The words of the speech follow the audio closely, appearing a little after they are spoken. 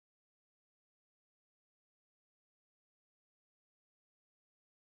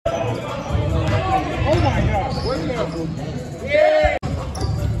Oh my God! Yeah!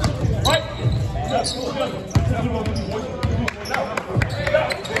 Right!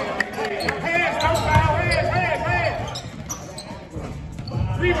 Hands, don't foul, hands!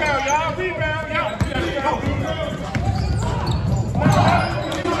 Rebound, y'all, rebound, y'all!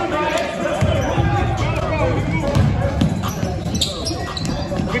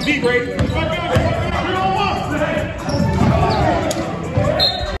 Good deep, Ray.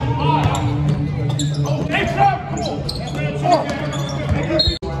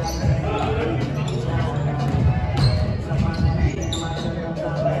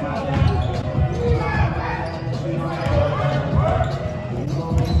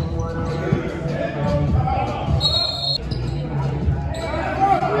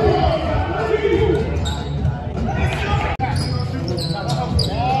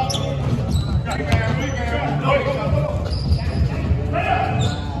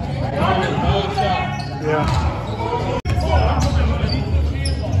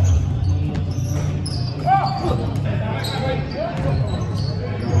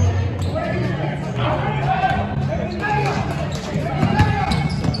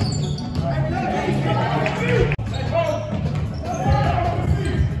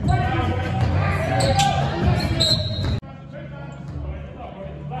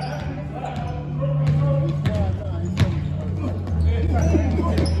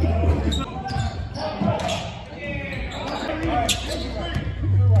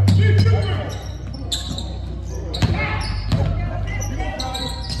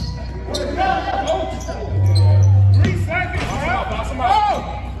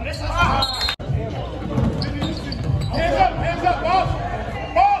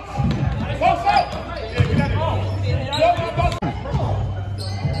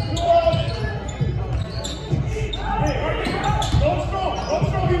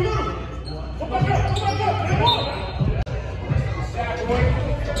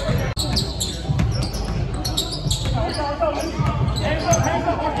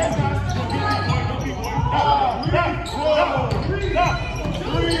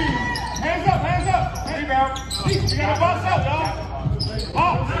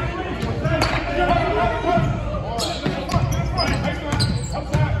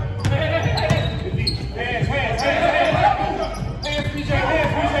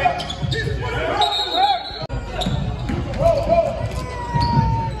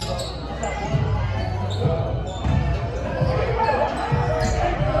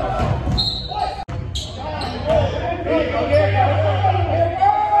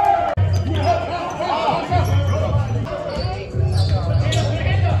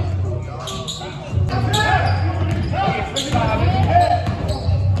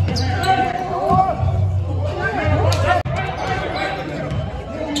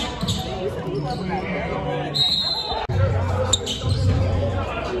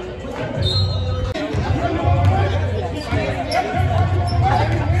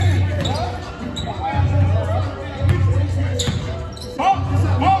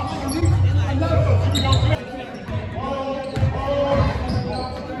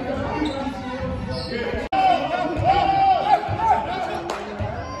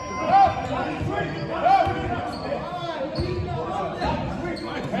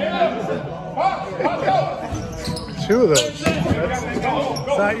 Two of those. It's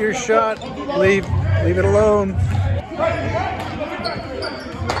not your shot. Leave it alone.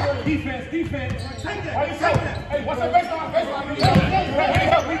 Defense. Hey, what's that baseline?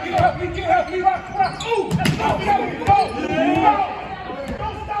 We get help. We rock. Ooh, let's go.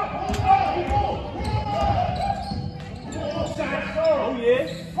 Don't stop. Oh, yeah.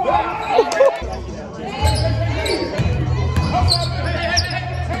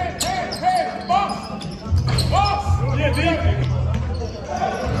 Boss. Yeah, dude.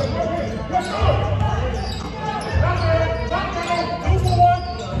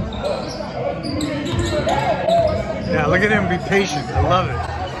 Yeah, look at him be patient. I love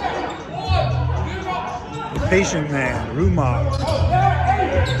it. Patient man, Rimrockers.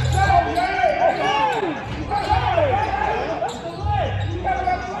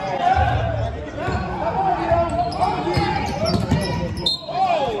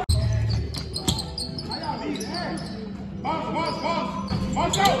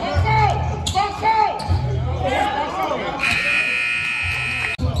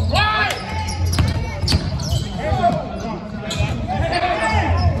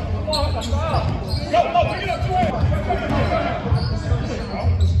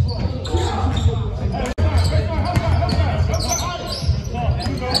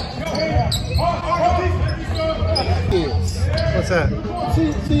 What's that?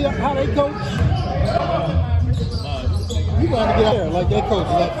 See how they coach? You got to get out there like they coach.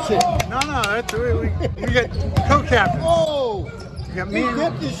 Like shit. No, that's we got co-captains. Oh, You got he me.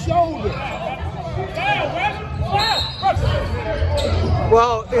 gripped his shoulder.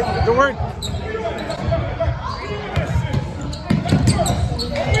 Well, the word.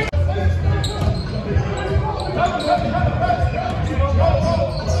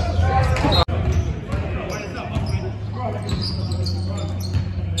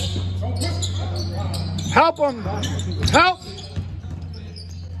 Help him! Help!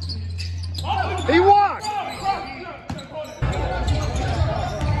 He walked!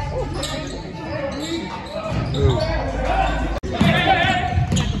 Ooh.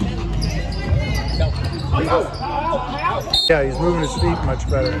 Yeah, he's moving his feet much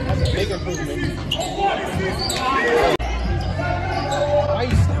better. That's a big improvement. Why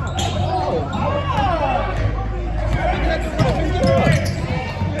you stop?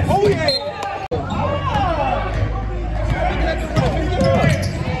 Oh yeah!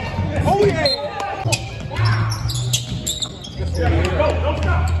 Oh yeah! Don't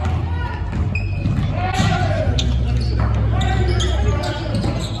stop.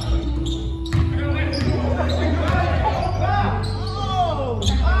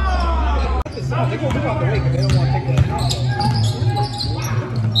 They're going to move out the way because they don't want to take that.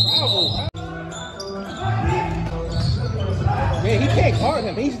 Man, he can't guard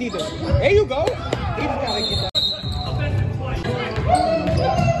him. He's either. There you go. He just got to get that.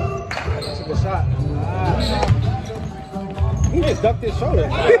 That's a good shot. He just ducked his shoulder.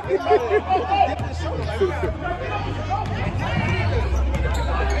 Dipped his shoulder.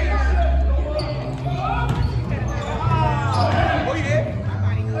 Oh, yeah.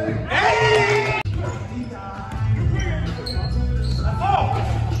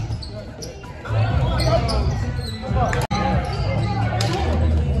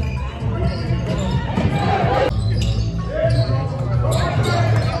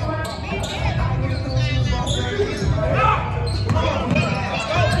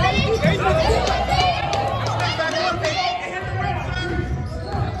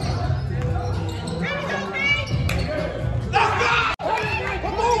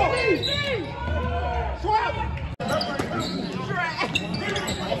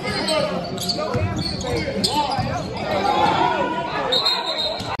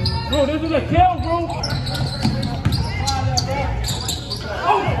 Bro, this is a kill, bro.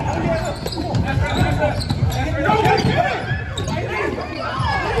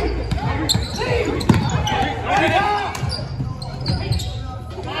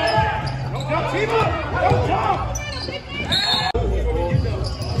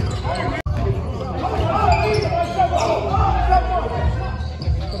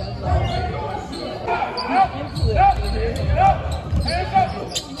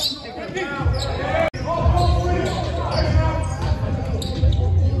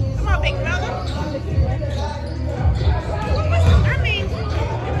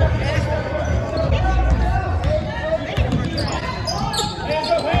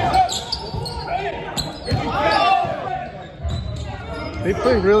 They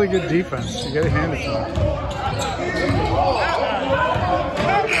play really good defense. You gotta hand it to them.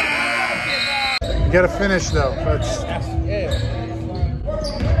 You gotta finish though. That's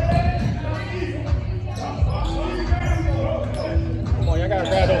Come on, y'all gotta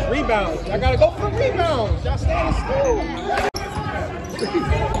grab those rebounds. Y'all gotta go for the rebounds. Y'all staying still.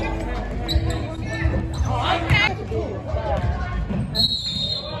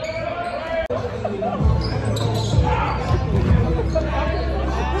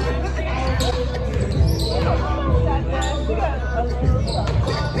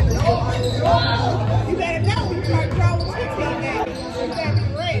 You better know when you start throwing 16 games. You better be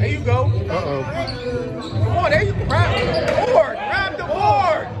ready. There you go. uh-oh. Come on, there you go. Grab the board. Grab the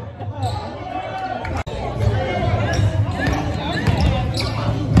board.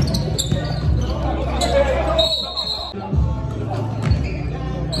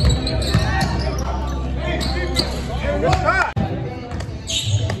 Good shot.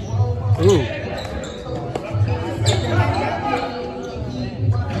 Ooh.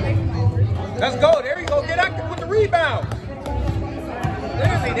 Let's go. There you go. Get active with the rebound.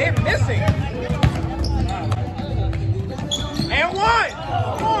 Literally, they're missing. And one.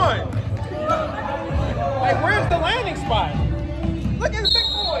 Come on. Like, where's the landing spot? Look at the big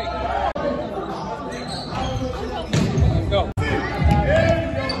boy. Let's go.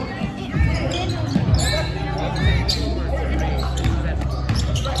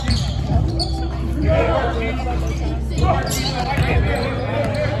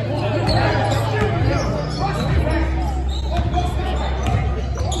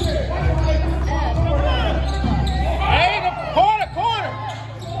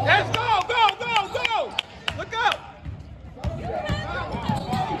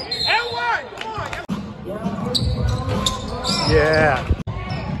 Yeah.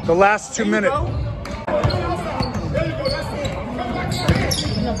 The last 2 minutes.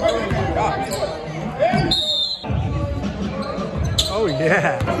 Oh,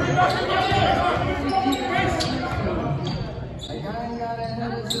 yeah.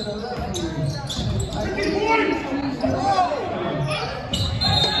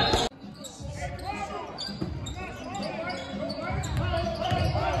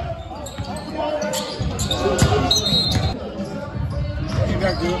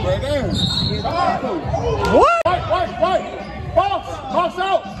 That good right there. What? Right. Box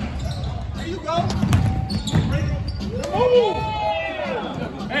out. There you go. Ooh.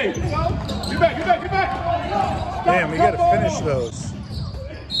 Hey, get back. Damn, we gotta finish those.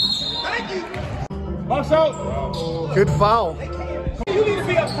 Thank you. Box out. Good foul. You need to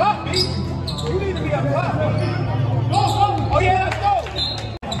be up top, B. You need to be up top. Oh, yeah, let's go.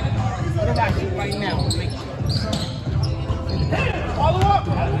 What about you right now? Follow up.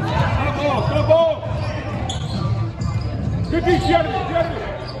 Good ball. Good deep. Get it.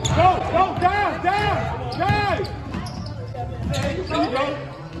 Go. Down. There you go.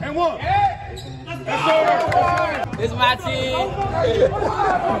 And one. That's over. This is my team. You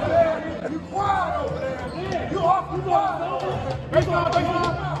quiet over there. You off. Baseline.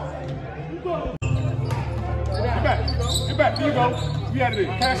 Get back. Here you go. We out of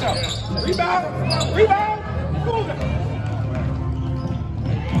there. Cash out. Rebound. Move it.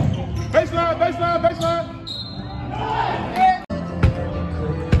 Baseline.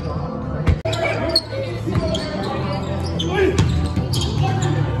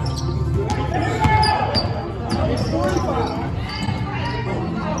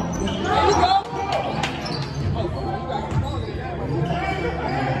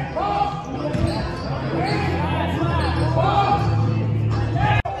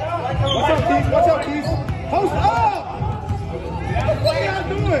 Watch out, Keith. Post up. What are y'all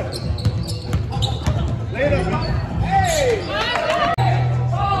doing? Lay it up. Hey.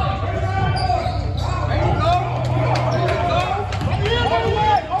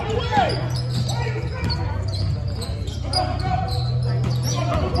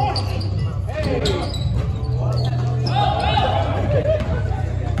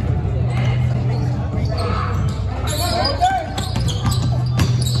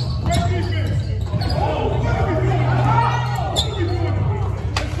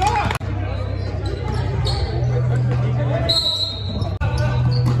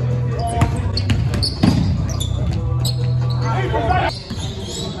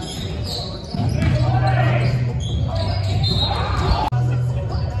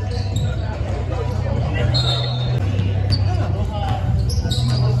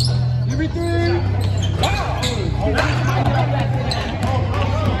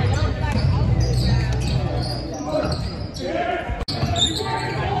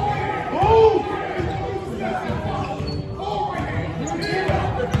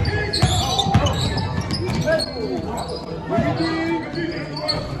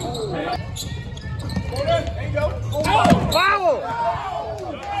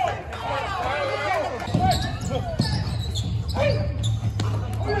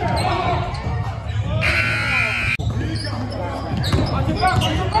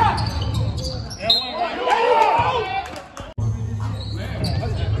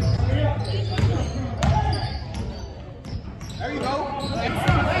 There you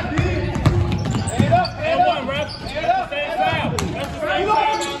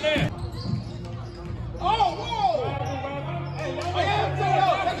go. Hold the way.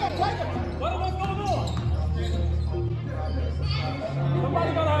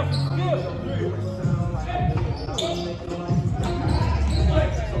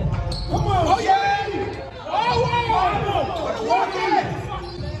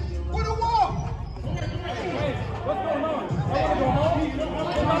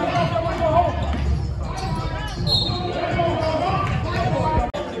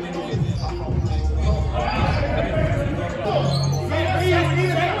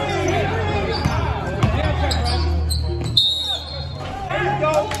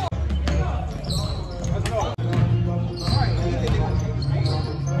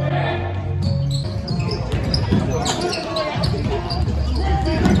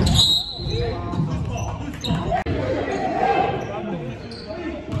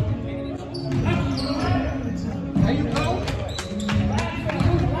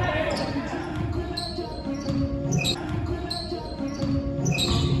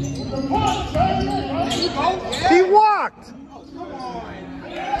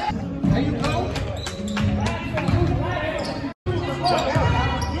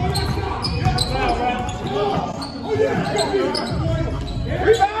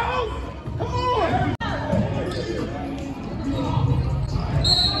 Rebound! Come on!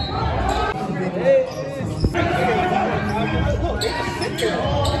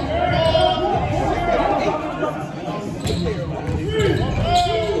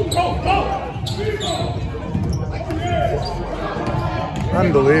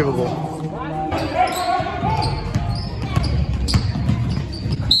 Unbelievable.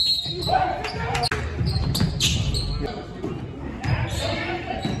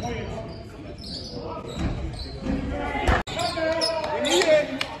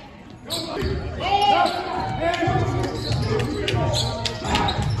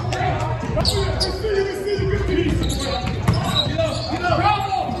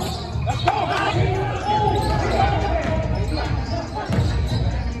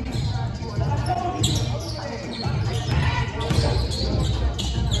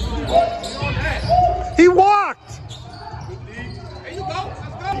 He walked! There you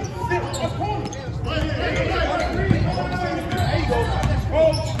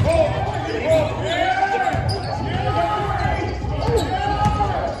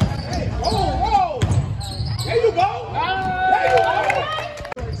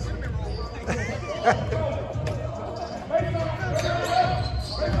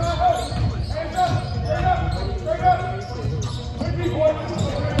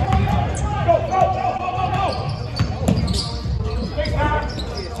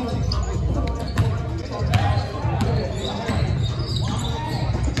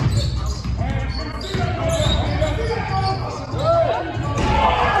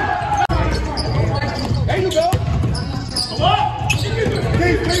go. Let's go.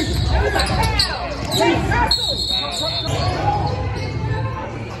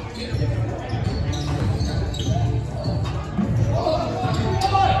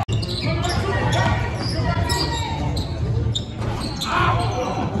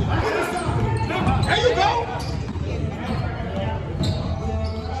 There you go.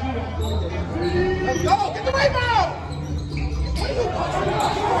 Go, get the rebound!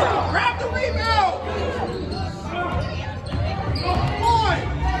 Grab the rebound! Come on!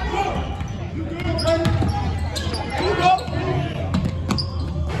 There you go!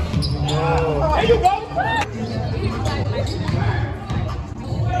 There you go!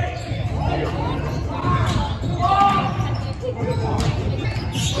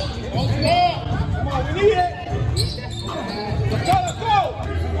 Come on, we need it! Let's go, let's go!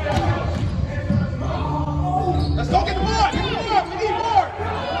 Let's go get the board! Get the board! We need more!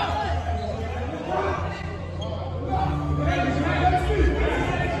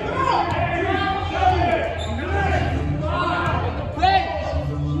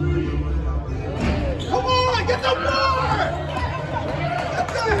 Come on! Get the board! What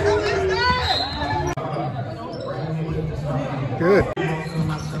the hell is that? Good.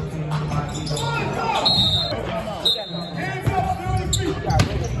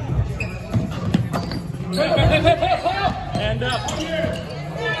 Hand up.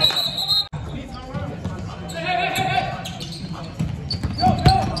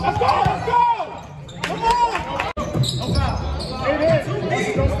 Let's go! Let's go! Come on!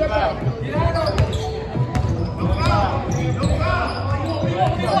 Don't step out.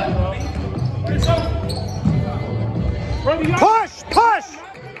 Push! Push!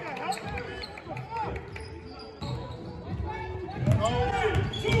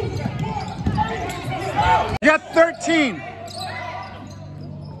 You got 13.